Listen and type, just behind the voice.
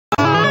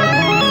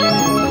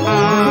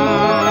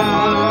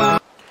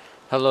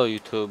Hello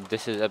YouTube,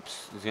 this is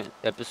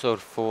episode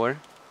 4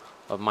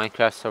 of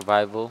Minecraft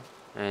Survival,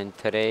 and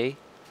today,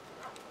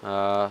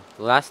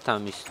 last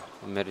time we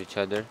met each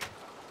other,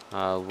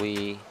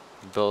 we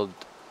built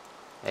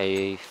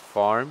a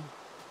farm,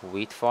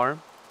 wheat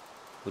farm,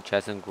 which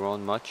hasn't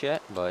grown much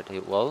yet, but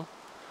it will,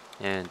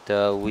 and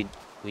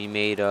we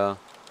made a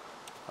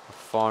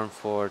farm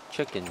for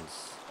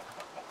chickens,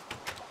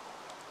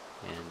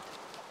 and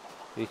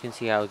you can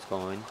see how it's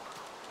going.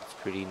 It's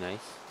pretty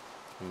nice.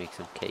 Make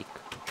some cake.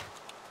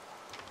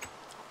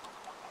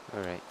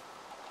 Alright.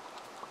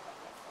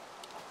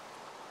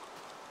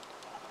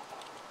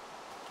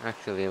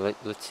 Actually,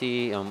 let's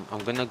see.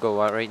 I'm gonna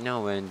go out right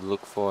now and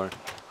look for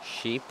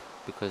sheep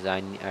because I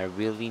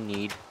really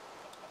need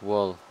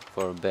wool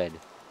for a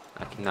bed.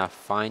 I cannot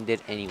find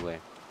it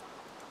anywhere.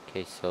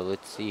 Okay, so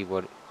let's see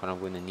what I'm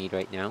gonna need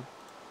right now,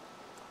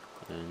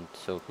 and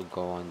so we'll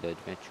go on the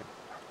adventure.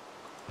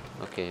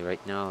 Okay,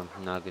 right now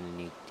I'm not gonna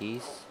need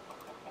these.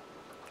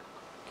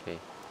 Okay,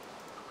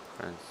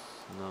 friends,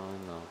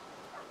 no,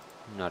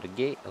 not a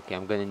gate. Okay,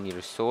 I'm gonna need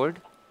a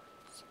sword,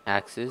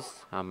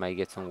 axes. I might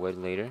get some wood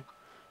later,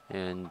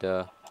 and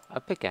a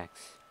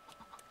pickaxe.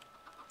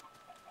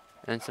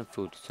 And some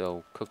food.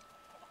 So cook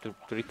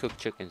three cooked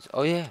chickens.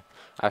 Oh yeah,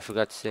 I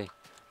forgot to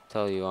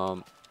tell you.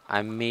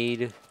 I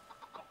made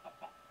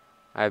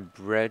I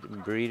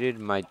breeded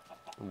my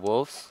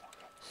wolves.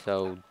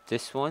 So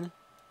this one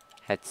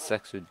had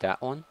sex with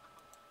that one,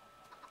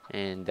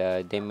 and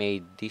they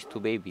made these two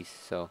babies.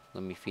 So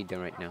let me feed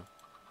them right now.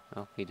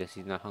 Oh, he's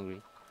not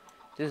hungry.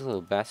 This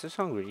little bastard's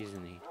hungry,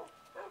 isn't he?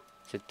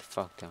 Sit the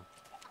fuck down.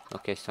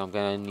 Okay, so I'm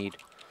gonna need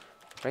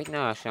right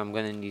now. Actually, I'm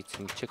gonna need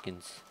some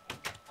chickens.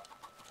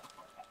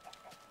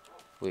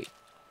 Wait,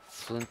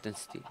 flint and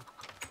steel.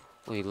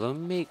 Wait, let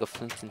me make a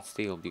flint and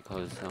steel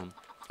because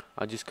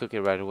I'll just cook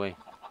it right away.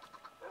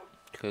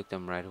 Cook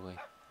them right away.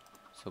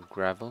 So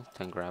gravel,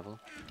 10 gravel.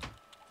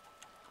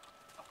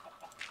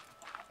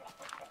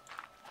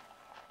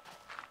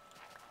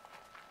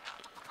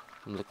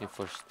 I'm looking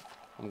for.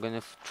 I'm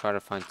gonna try to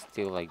find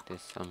steel like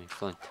this. I mean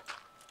flint.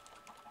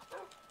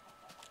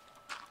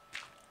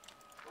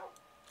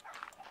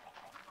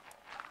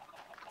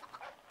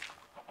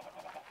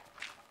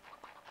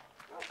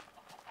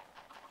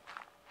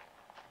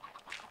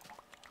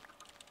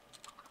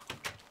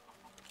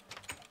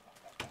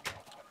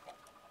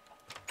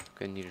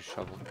 Gonna need a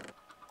shovel.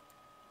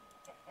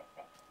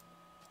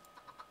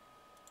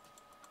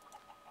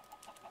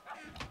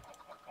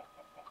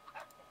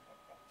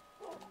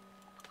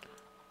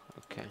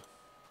 Okay.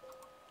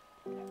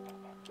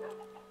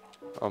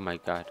 Oh my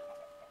god.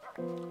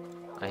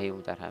 I hate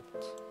when that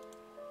happens.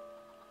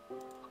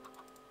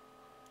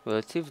 Well,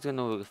 let's see if it's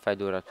gonna work if I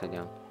do it upside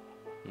down.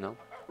 No.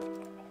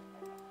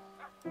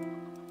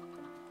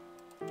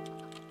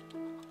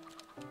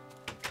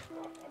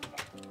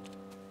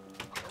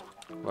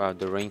 Wow,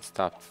 the rain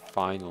stopped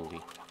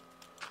finally.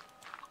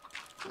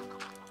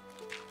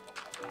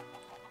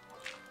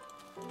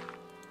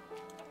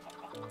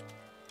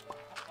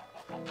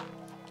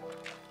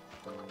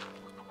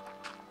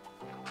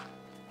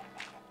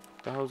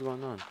 What the hell's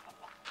going on?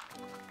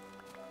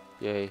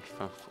 Yay,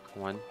 found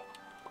one.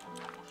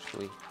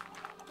 Actually,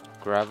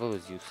 gravel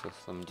is useless.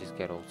 Let me just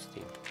get old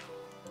steel.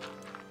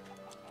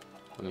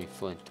 I mean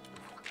flint.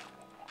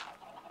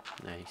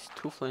 Nice.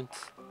 2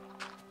 flints.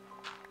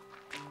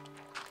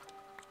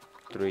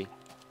 3.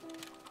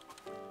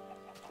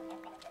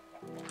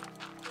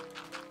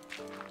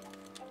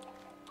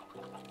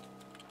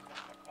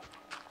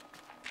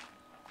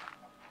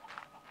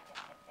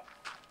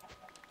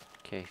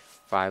 Okay,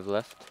 5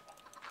 left.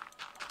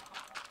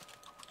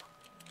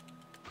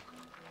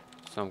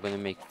 So I'm gonna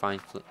make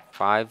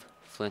 5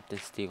 flint and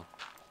steel.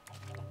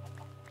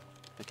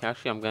 Okay,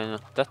 actually I'm gonna.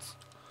 That's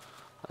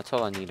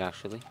all I need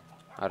actually.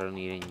 I don't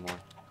need any more.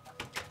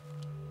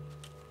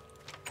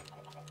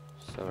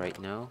 So right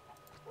now,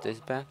 put this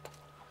back.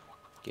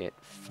 Get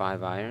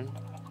 5 iron.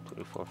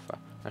 3, 4, 5.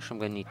 Actually, I'm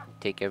gonna need to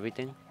take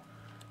everything.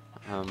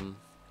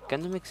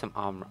 Gonna make some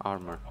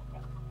armor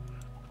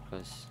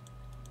because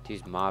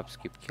these mobs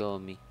keep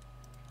killing me.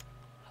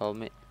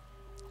 Helmet.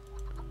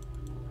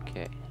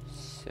 Okay.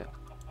 So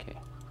okay.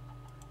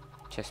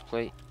 Chest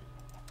plate.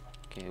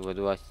 Okay. What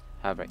do I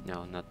have right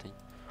now? Nothing.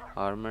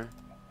 Armor.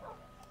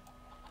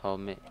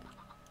 Helmet.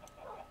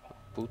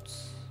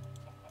 Boots.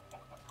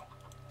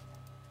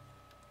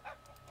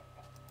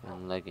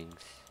 And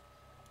leggings.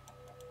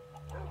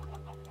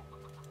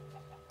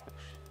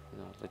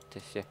 No, like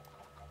this, yeah.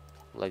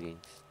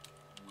 Leggings.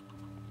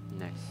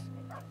 Nice.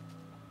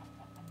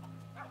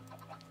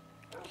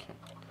 Okay.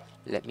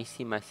 Let me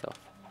see myself.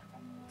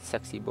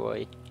 Sexy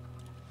boy.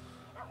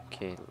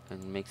 Okay,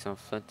 and make some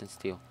flint and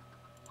steel.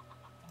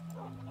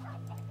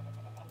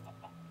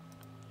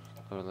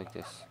 Or like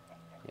this.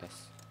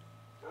 Yes.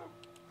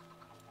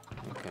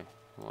 Okay.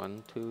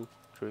 1, 2,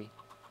 3,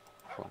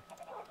 4.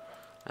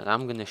 And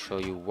I'm gonna show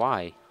you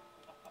why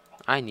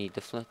I need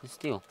the flint and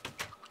steel.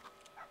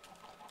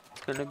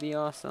 It's gonna be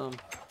awesome.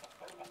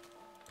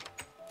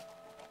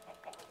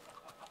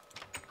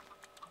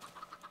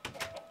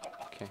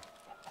 Okay.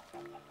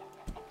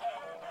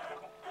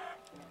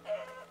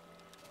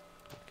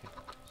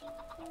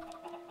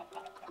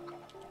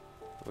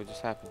 What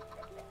just happened?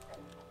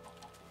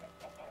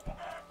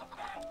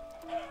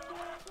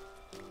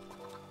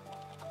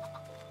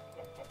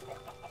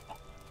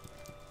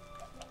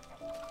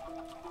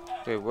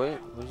 Wait, what?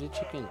 Where's the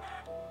chicken?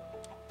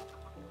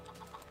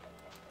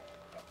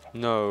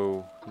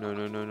 No. No,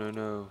 no, no, no,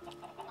 no.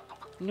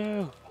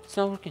 No! It's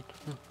not working.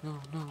 No,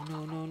 no,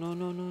 no, no, no,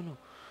 no, no, no.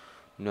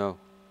 No.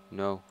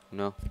 No,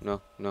 no,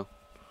 no, no.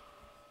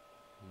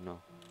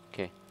 No.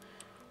 Okay.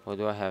 What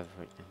do I have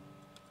right now?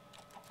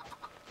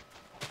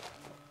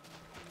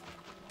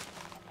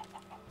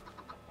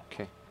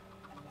 Okay.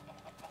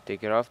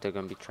 Take it off, they're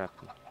gonna be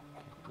trapped. Okay.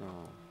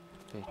 No.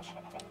 Bitch.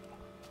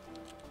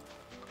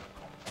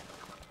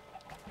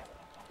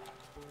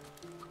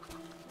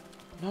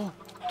 No!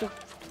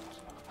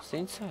 Stay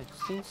inside,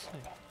 stay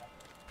inside.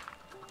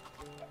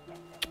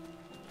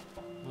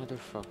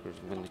 Motherfuckers,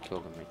 I'm gonna kill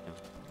them right now.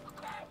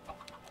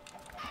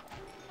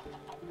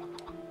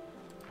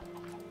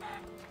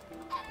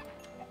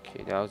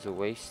 Okay, that was a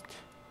waste.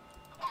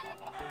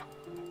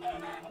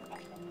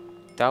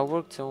 That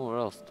worked somewhere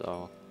else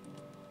though.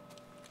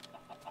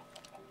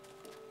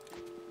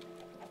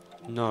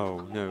 No,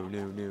 no,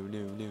 no, no, no,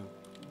 no.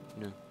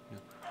 No, no.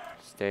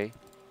 Stay.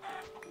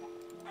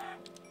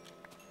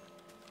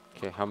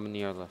 Okay, how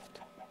many are left?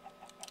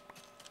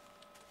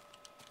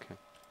 Okay.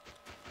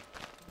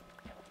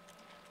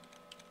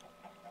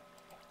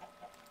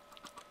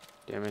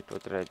 Damn it,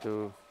 what did I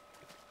do?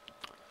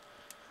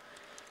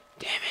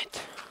 Damn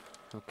it.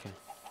 Okay.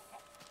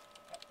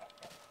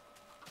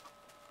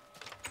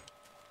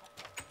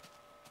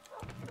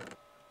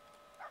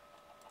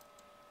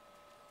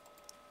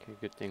 Okay,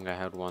 good thing I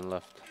had one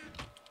left.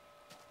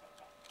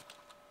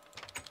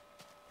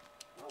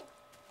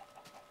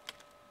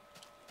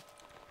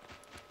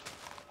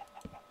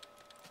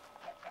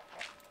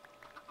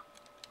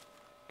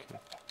 Okay.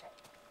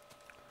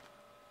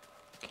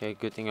 Okay,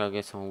 good thing I'll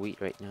get some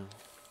wheat right now.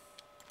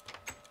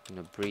 I'm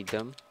gonna breed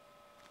them.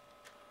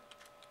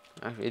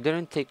 Actually, it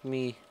didn't take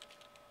me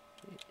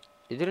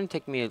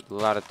a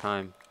lot of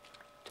time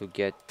to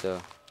get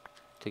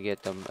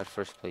them at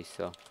first place,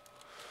 so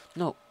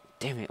no,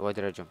 damn it, why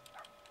did I jump?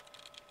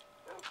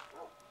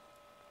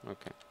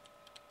 Okay.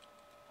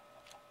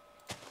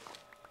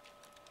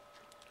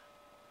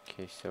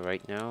 Okay, so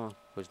right now,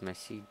 where's my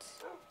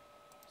seeds?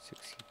 6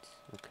 seeds.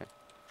 Okay.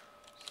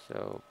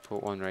 So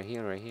put one right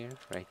here, right here,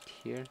 right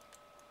here.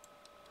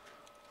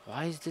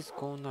 Why is this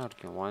going out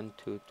again? 1,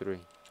 2, 3.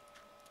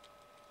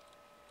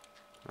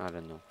 I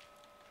don't know.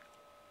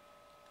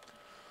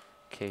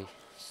 Okay,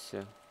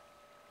 so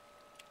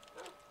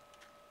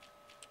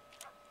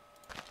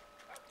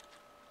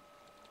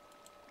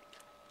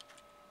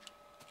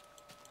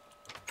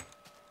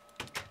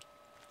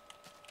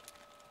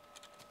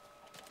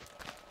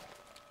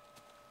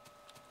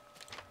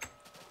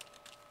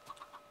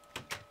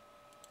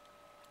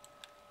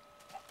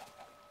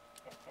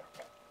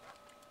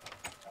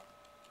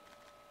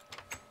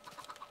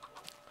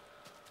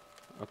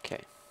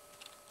okay.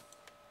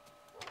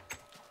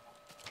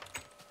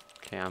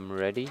 Okay, I'm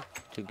ready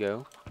to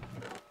go.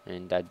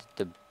 And I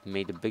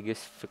made the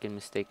biggest freaking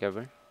mistake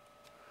ever.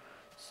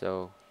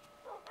 So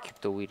keep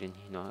the wheat in.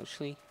 You know,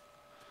 actually,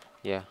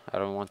 yeah, I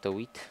don't want the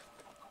wheat.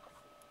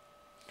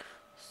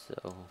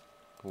 So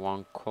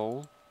one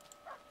coal.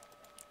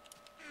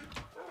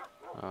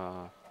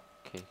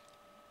 Okay,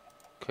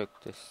 cook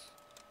this.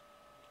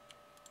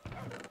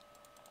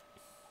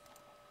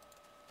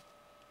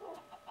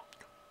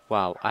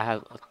 Wow, I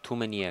have too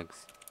many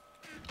eggs.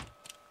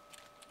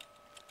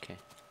 Okay,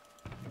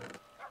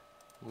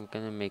 I'm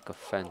gonna make a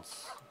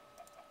fence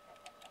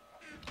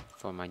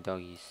for my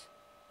doggies.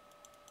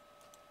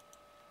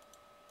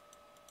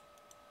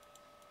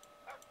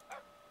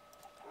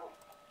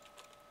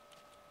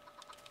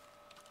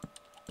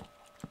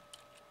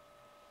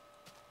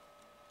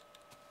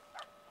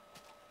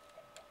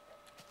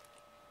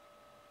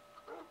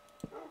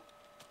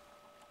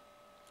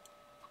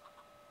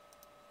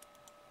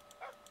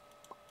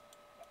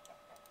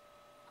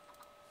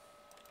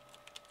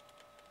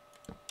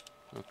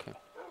 Okay,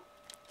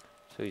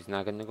 so he's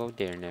not gonna go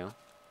there now.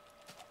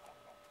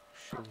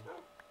 Actually.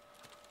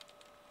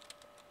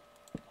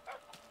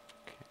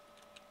 Okay.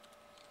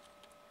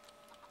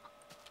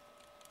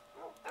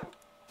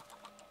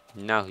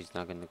 Now he's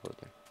not gonna go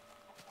there.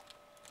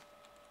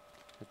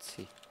 Let's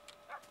see.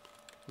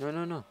 No,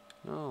 no, no,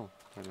 no.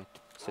 Damn it.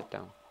 Sit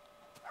down.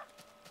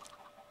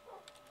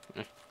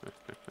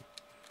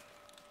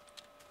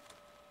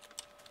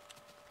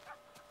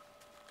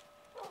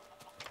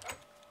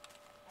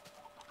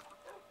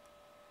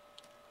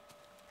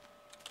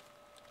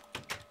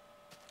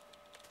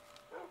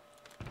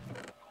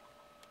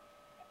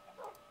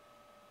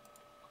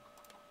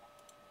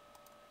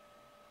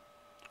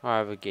 Oh, I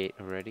have a gate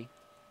already.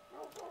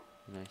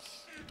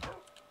 Nice.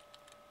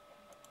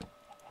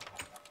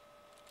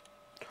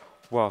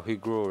 Wow, he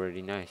grew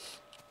already. Nice.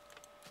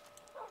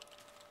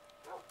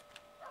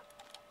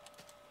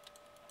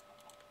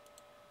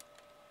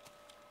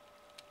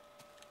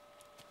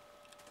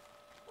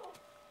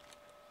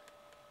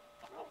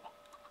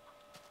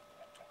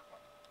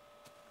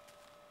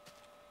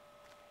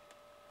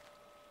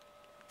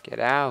 Get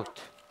out.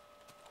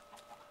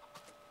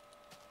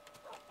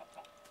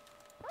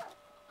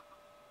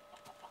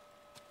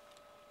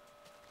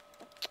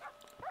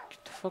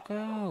 Get the fuck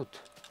out.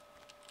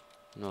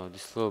 No,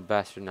 this little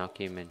bastard now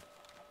came in. What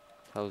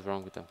the hell's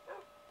wrong with them?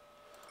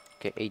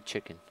 Okay, 8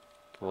 chicken.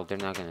 Well, they're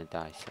not gonna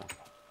die, so.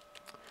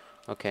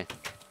 Okay.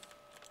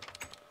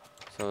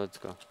 So let's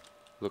go.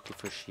 Looking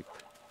for sheep.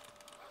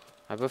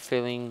 I have a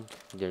feeling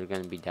they're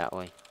gonna be that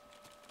way.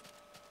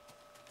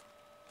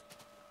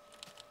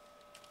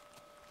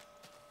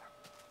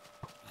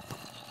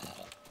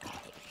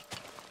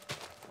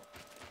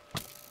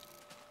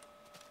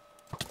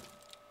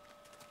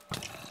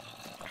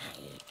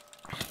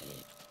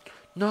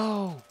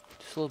 No!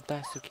 This little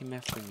bastard came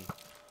after me.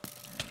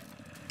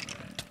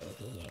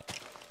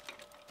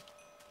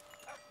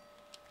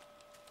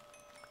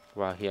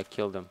 Wow, he had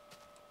killed him.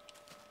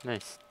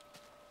 Nice.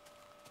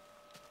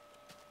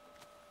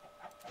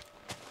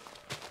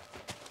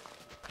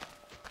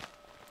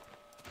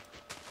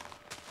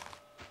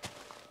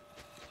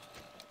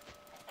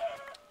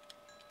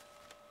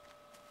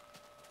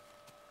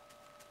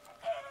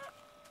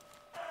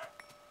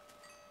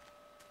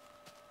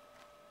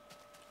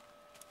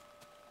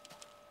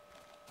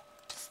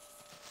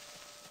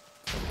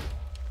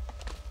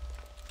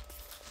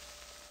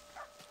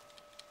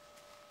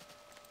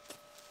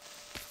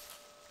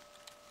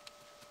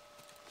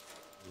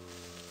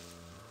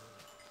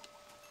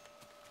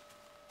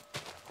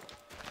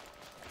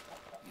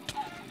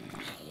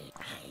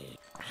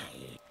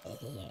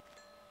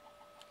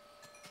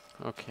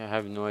 Okay, I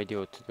have no idea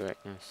what to do right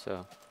now,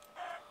 so.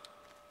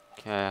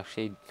 Okay, I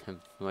actually have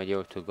no idea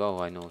where to go.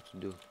 I know what to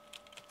do.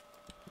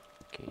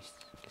 Okay,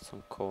 get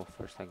some coal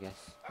first, I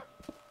guess.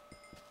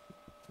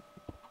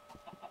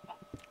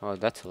 Oh,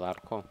 that's a lot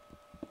of coal.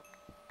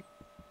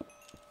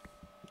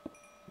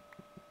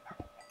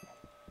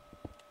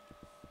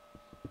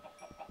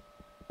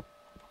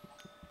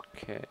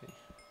 Okay.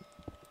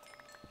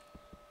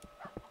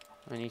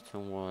 I need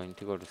some wool. I need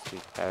to go to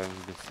sleep. I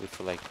haven't been asleep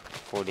for like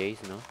 4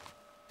 days now.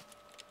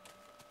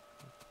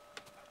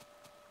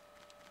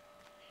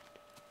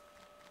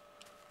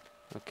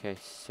 Okay,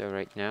 so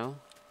right now,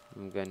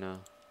 I'm gonna...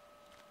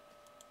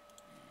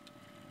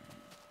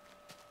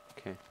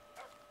 Okay.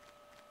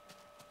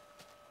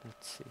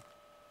 Let's see.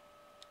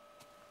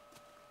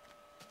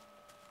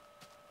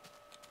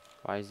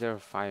 Why is there a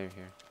fire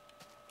here?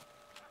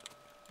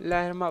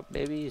 Light 'em up,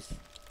 babies!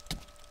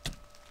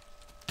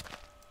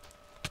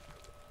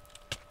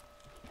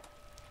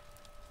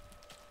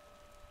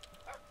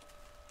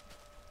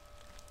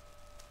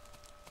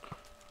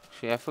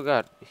 Actually, I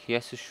forgot. He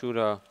has to shoot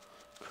a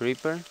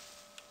creeper?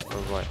 Or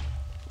what?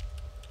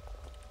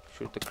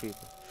 Shoot the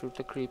creeper. Shoot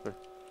the creeper.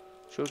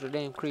 Shoot the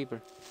damn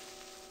creeper.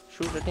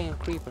 Shoot the damn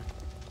creeper.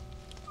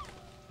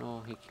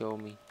 No, he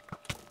killed me.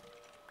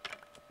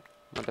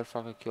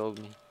 Motherfucker killed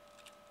me.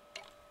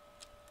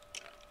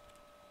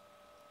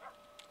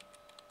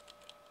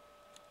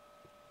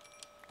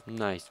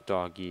 Nice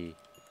doggy.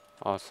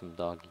 Awesome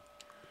doggy.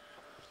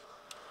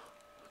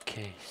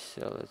 Okay,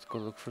 so let's go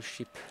look for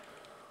sheep.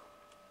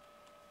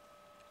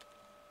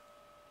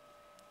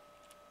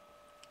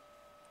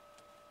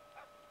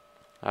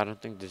 I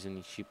don't think there's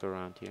any sheep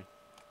around here.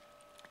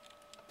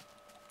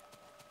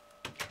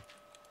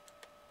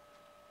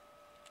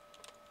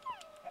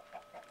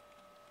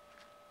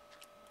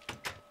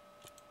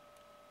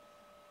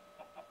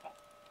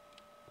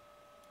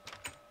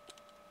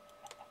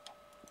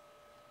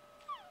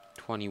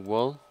 $20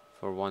 wool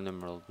for 1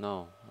 emerald.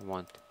 No, I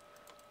want...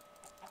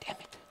 Damn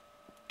it.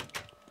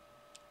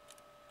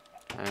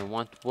 I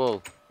want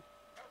wool.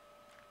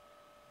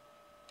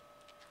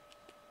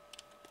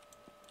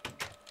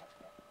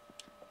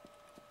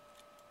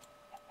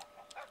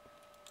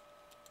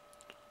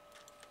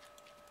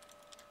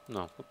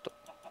 No,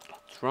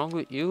 what's wrong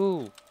with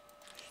you?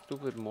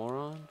 Stupid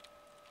moron.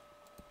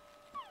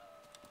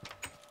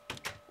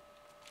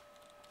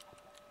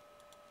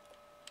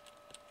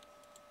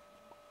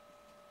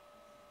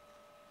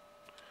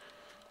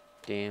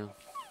 Damn.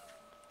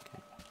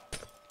 Okay.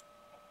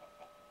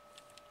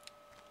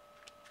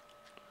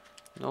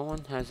 No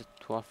one has a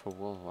 12 for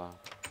wool. Wow.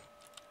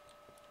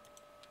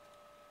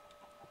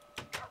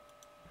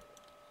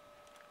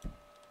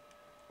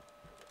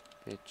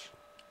 Bitch.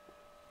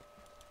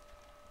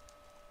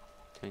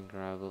 10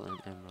 gravel and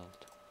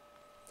emerald.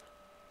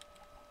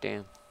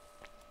 Damn.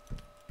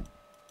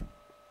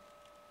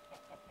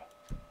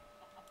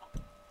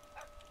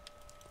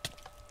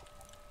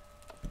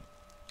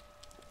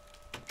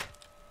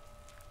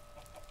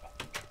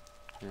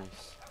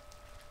 Nice.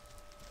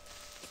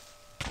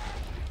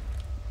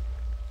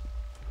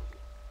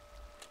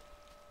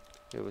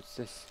 Hey, what's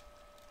this?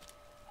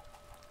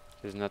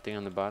 There's nothing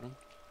on the bottom?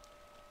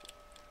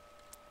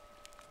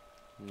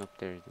 Nope,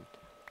 there isn't.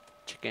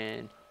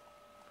 Chicken.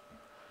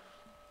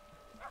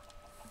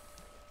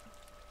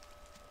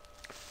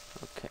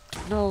 Okay.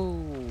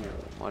 No,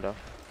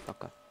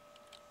 motherfucker.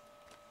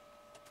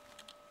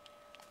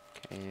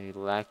 Okay,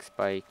 lag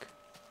spike.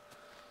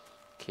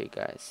 Okay,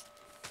 guys.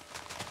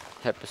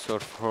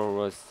 Episode 4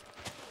 was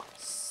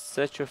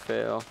such a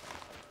fail.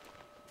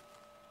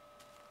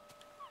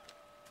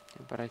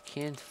 But I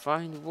can't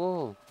find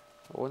wool.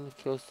 I want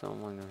to kill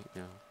someone right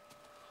now.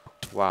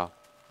 Wow.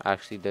 I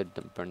actually did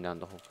burn down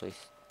the whole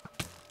place.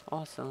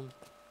 Awesome.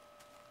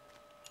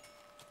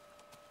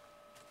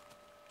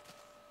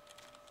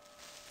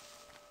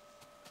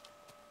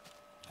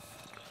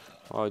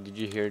 Oh, did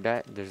you hear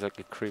that? There's like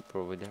a creeper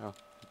over there. Oh,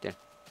 right there.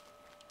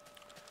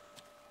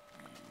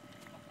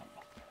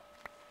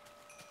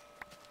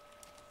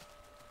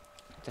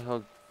 What the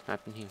hell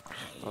happened here?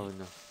 Oh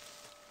no.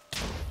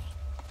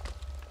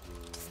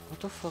 What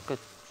the fuck?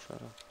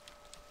 Shut up.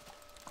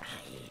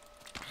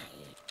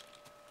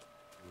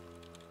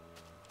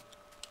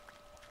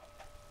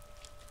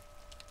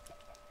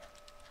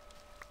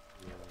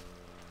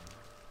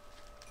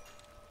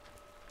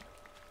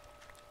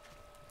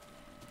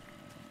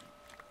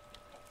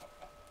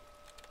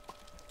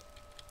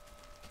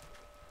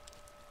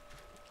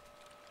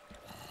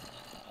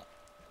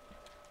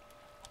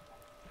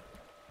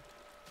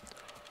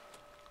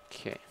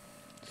 Okay.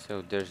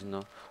 So there's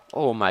no...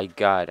 Oh my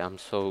god, I'm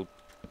so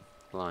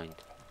blind.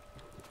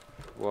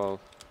 Well...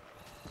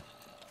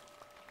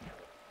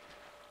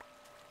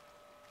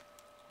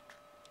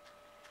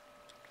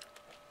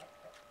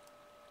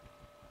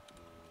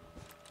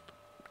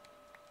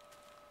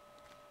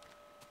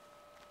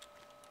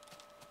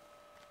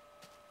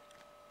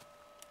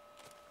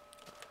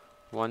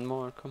 One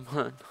more, come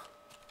on.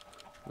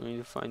 I need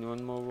to find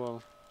one more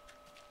wall.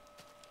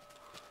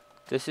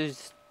 This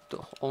is the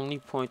only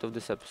point of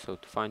this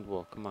episode, to find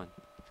wall. Come on.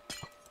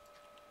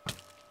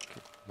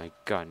 Okay. My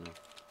god, no.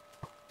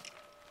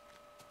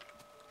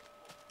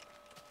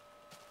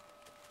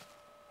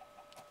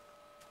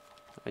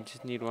 I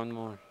just need one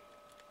more.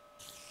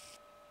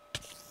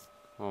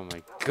 Oh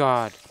my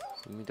god.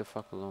 Leave me the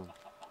fuck alone.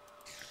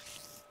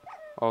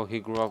 Oh, he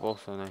grew up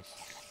also, nice.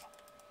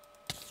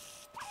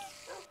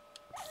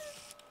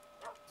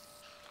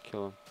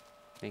 Kill him.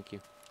 Thank you.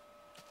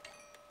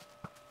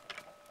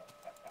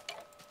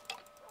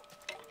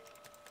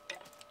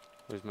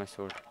 Where's my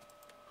sword?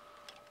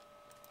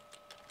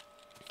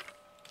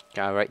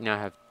 Yeah, right now I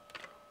have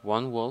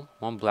one wool,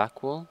 one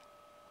black wool.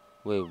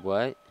 Wait,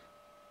 what?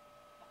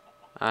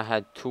 I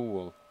had 2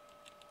 wool.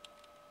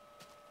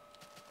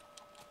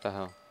 What the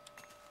hell?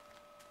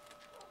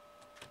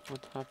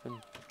 What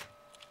happened?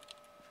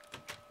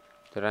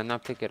 Did I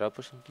not pick it up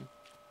or something?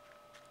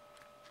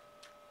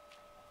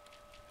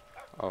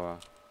 Oh wow.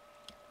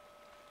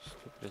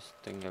 Stupidest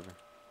thing ever.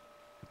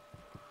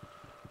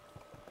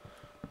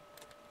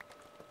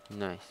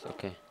 Nice,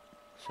 okay.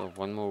 So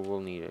one more wool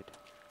needed.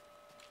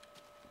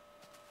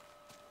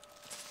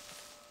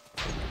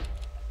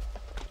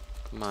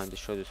 Come on,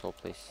 destroy this whole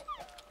place.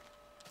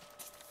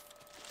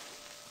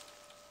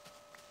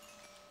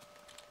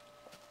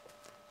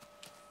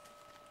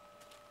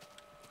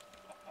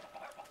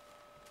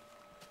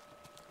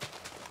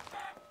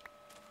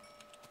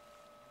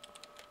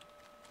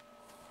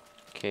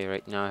 Okay,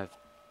 right now I have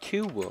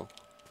 2 wool.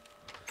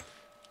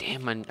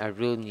 Damn, I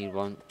really need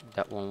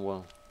that one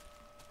wool.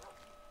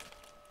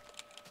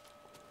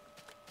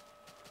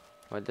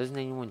 Why doesn't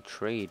anyone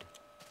trade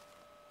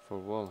for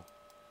wool?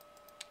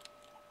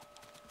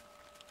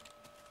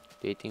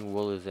 They think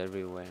wool is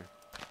everywhere.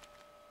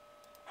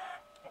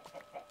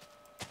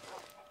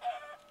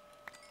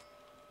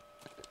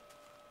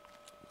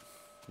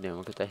 Damn,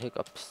 look at the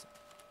hiccups.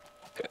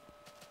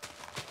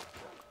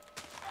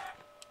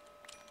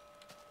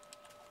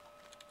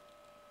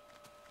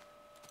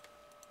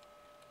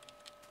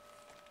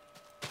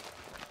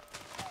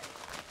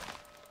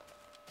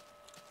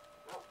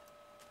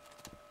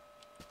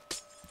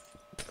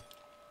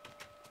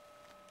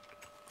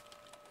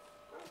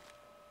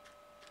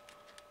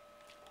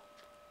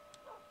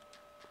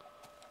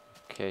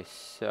 Okay,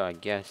 so I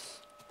guess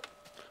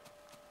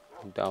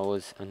that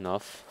was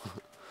enough.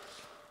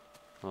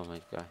 Oh my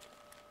god.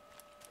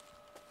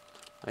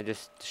 I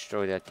just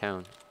destroyed that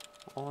town.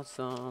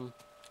 Awesome.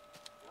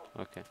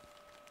 Okay.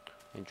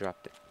 I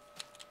dropped it.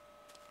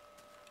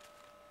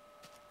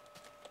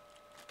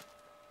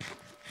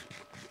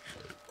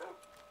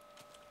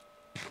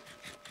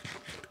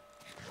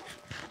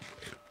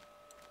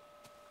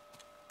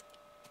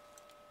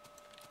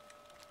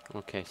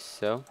 Okay,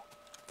 so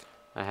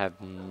I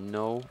have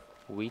no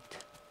wheat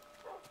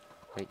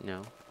right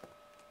now.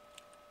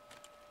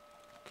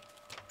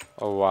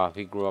 Oh wow,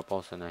 he grew up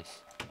also,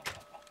 nice.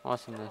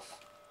 Awesomeness.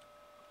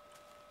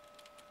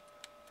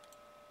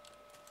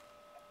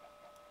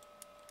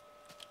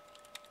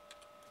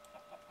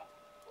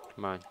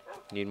 Come on,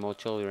 need more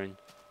children.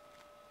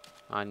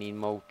 I need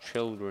more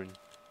children.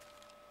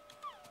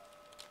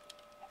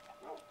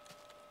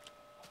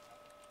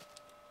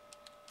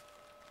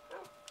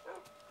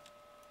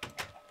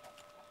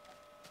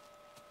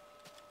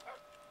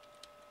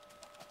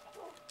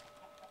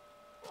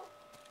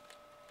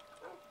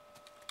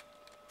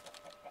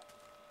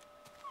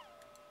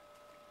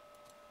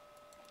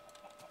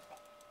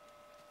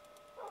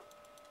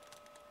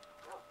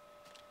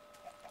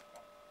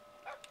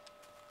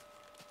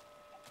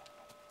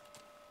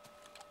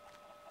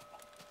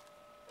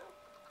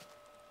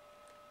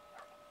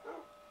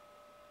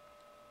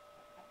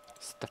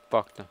 Sit the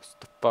fuck down. Sit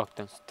the fuck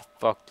down. Sit the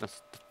fuck down.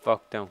 Sit the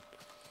fuck down.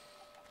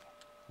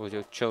 Where's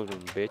your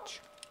children, bitch?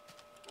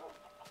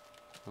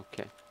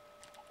 Okay.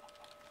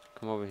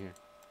 Come over here.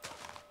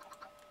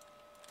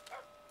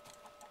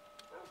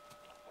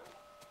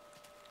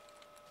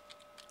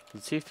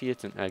 Let's see if he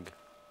gets an egg.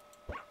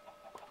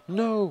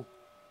 No!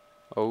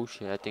 Oh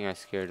shit, I think I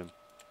scared him.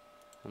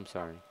 I'm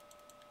sorry.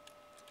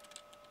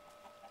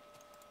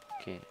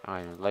 Okay,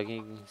 iron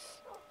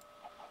leggings.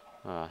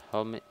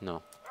 Helmet,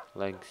 no.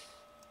 Legs.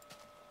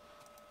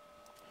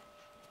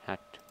 Hat.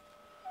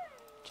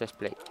 Chest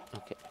plate,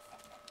 okay.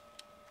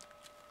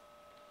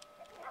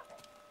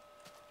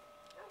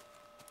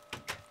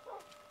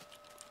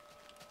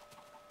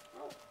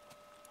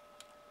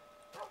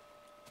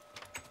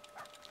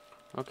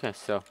 Okay,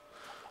 so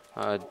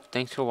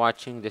thanks for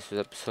watching. This was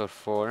episode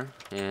 4,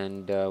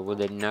 and we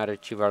did not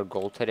achieve our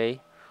goal today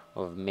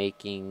of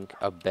making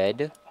a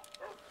bed.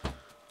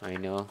 I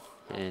know,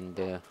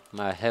 and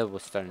my head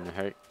was starting to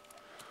hurt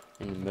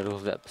in the middle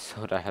of the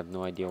episode. I have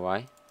no idea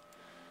why.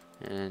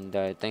 And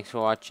thanks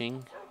for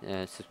watching.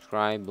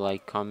 Subscribe,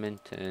 like,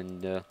 comment,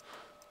 and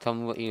tell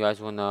me what you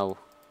guys want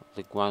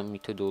me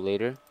to do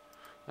later.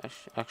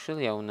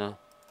 Actually, I wanna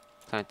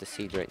plant the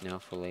seed right now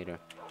for later,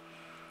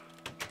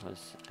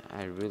 because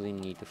I really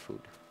need the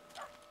food.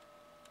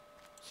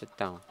 Sit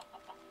down.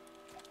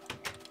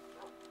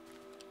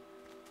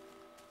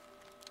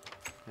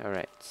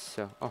 Alright,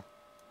 so,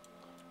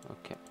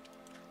 okay.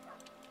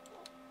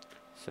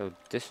 So,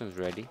 this one's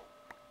ready.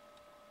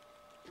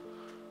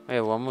 Oh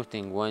yeah, one more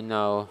thing. When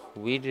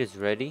wheat is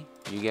ready,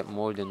 you get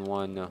more than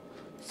one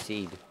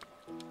seed.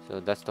 So,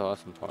 that's the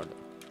awesome part.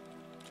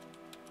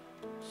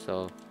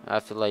 So,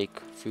 after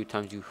like a few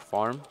times you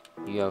farm,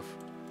 you have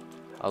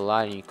a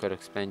lot and you could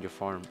expand your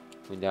farm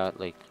without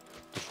like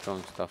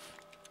destroying stuff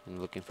and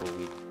looking for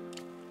weed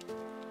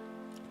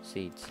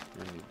seeds.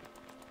 I mean,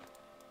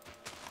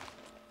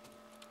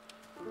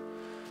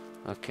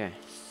 okay,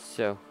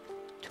 so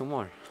 2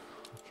 more.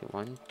 Okay,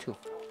 1, 2.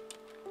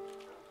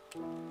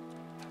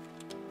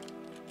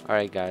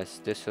 Alright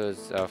guys, this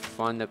was a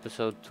fun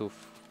episode to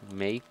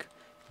make,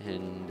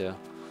 and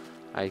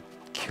I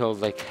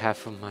killed like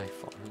half of my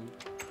farm.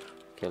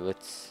 Okay,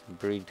 let's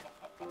breed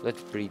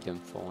them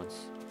for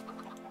once.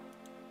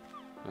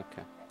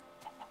 Okay.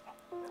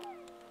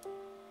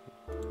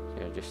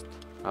 Yeah,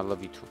 I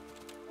love you too.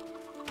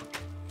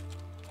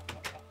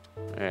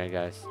 Alright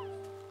guys.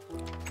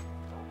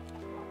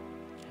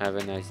 Have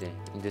a nice day.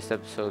 This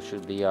episode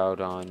should be out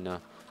on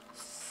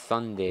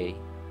Sunday.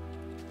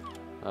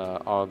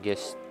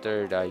 August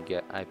 3rd,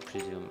 I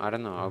presume. I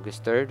don't know,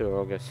 August 3rd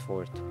or August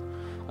 4th.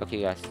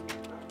 Okay guys.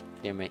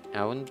 Yeah, mate.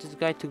 I want this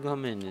guy to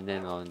come in and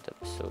then I'll end the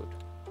episode.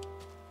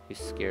 He's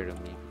scared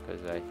of me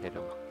because I hit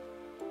him.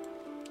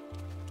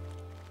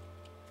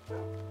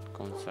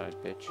 Go inside,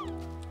 bitch.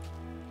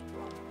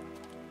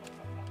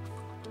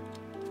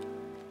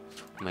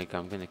 Oh my god,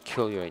 I'm gonna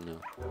kill you right now.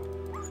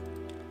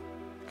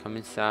 Come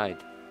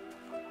inside.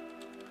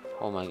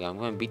 Oh my god, I'm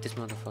gonna beat this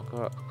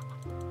motherfucker up.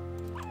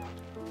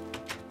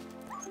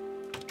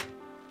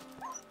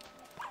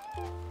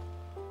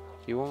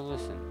 You won't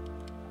listen.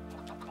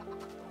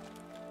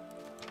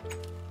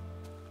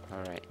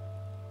 Alright.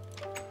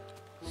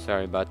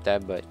 Sorry about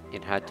that, but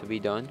it had to be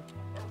done.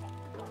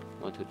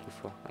 1, 2, 3,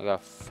 4. I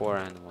got 4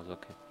 animals,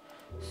 okay.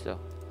 So,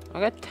 I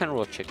got 10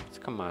 raw chickens.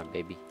 Come on,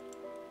 baby.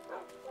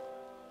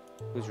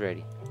 Who's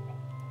ready?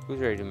 Who's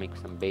ready to make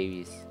some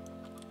babies?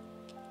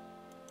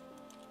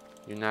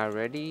 You're not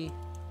ready?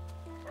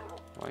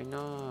 Why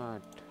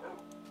not?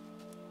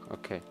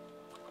 Okay.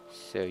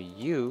 So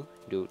you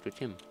do it with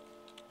him.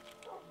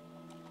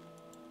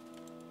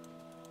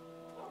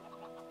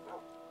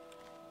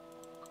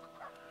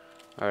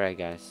 Alright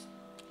guys.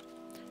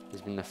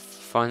 It's been a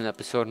fun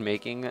episode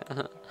making.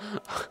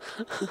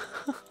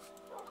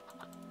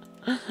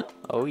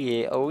 Oh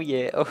yeah, oh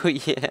yeah, oh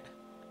yeah.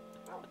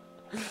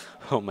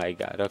 Oh my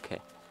god, okay.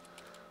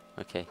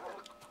 Okay.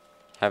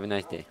 Have a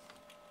nice day.